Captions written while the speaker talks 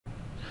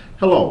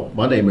Hello,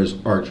 my name is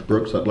Arch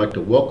Brooks. I'd like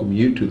to welcome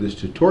you to this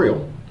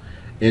tutorial.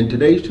 In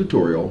today's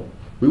tutorial,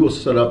 we will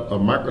set up a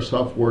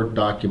Microsoft Word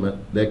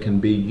document that can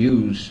be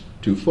used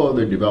to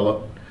further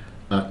develop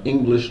an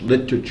English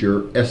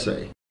literature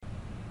essay.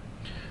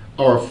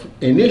 Our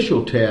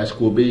initial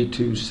task will be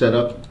to set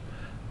up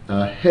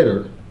a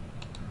header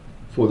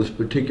for this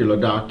particular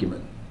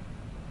document.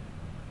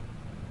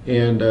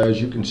 And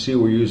as you can see,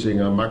 we're using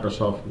a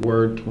Microsoft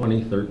Word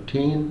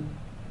 2013.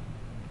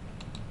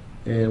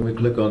 And we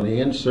click on the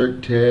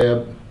Insert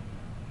tab,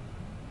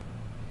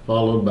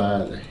 followed by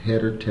the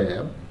Header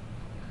tab.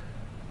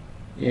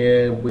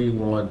 And we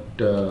want,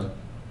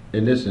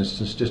 in this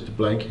instance, just a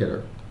blank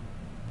header.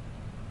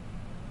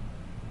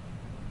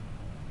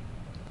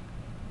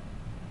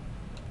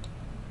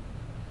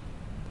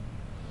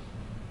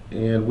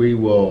 And we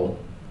will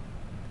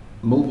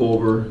move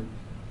over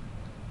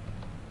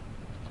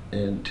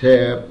and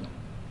tab,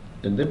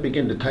 and then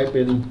begin to type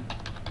in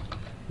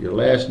your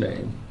last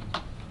name.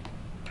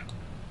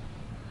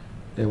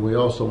 And we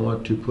also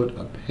want to put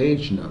a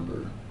page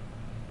number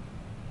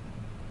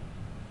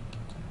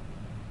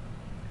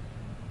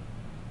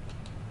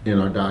in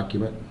our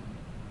document,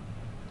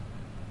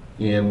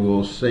 and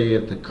we'll say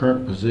at the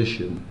current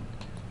position,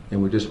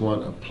 and we just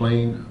want a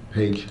plain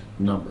page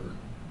number.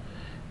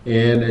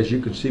 And as you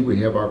can see,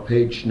 we have our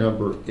page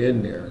number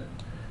in there.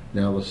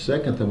 Now the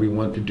second thing we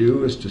want to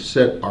do is to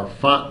set our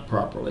font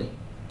properly.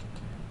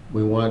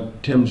 We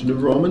want Times New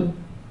Roman,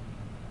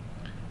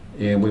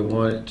 and we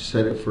want to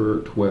set it for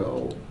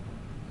 12.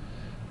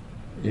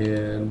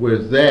 And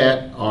with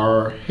that,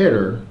 our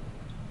header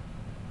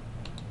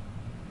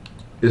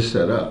is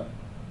set up.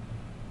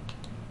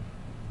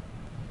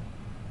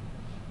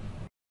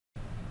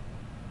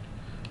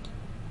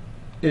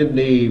 In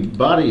the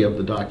body of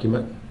the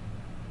document,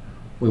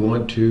 we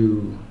want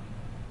to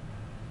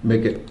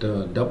make it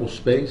double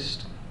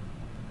spaced.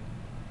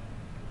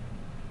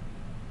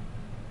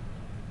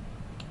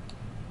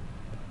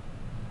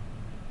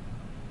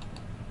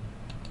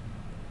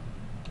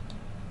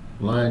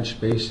 Line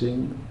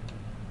spacing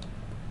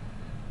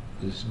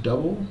is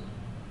double,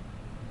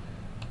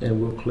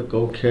 and we'll click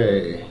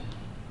OK.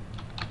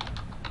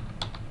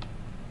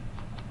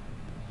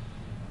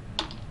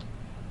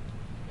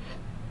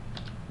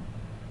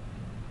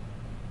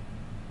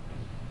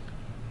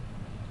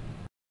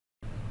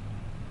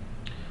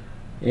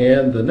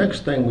 And the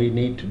next thing we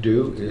need to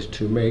do is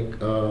to make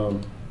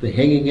the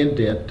hanging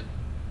indent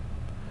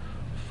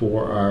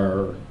for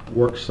our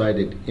works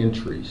cited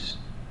entries.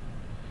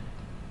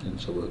 And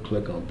so we'll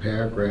click on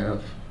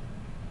Paragraph,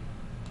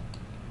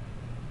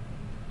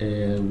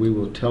 and we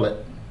will tell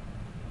it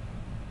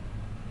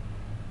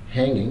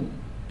hanging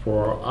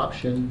for our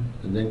option,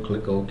 and then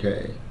click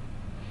OK.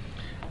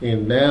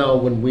 And now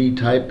when we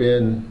type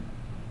in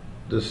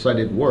the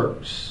cited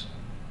works,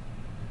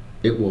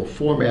 it will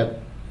format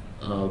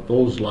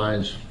those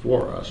lines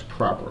for us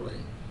properly.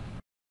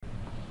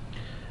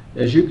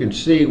 As you can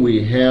see,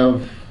 we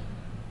have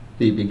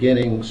the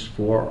beginnings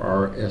for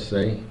our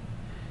essay,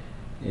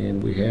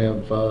 and we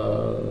have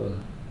the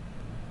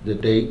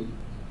date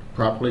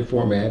properly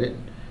formatted,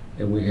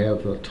 and we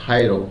have the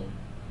title,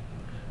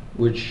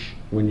 which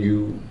when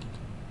you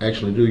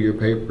actually do your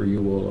paper,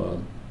 you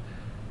will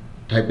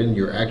type in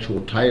your actual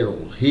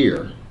title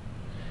here.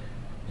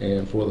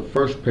 And for the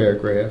first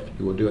paragraph,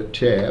 you will do a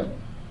tab,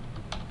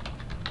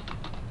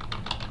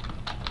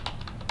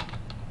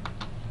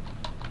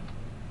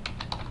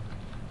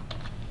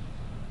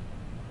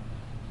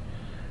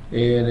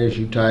 and as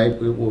you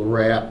type, it will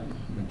wrap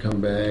and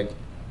come back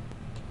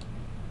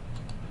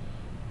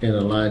and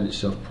align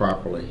itself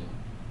properly.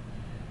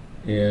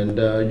 And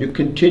you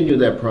continue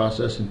that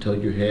process until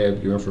you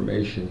have your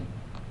information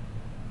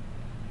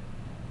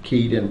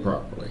keyed in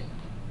properly.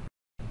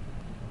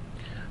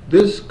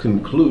 This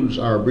concludes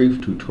our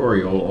brief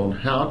tutorial on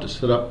how to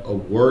set up a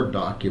Word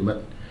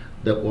document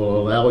that will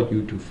allow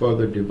you to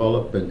further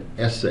develop an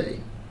essay.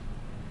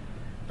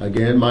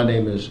 Again, my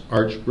name is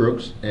Arch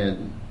Brooks,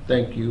 and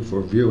thank you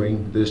for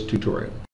viewing this tutorial.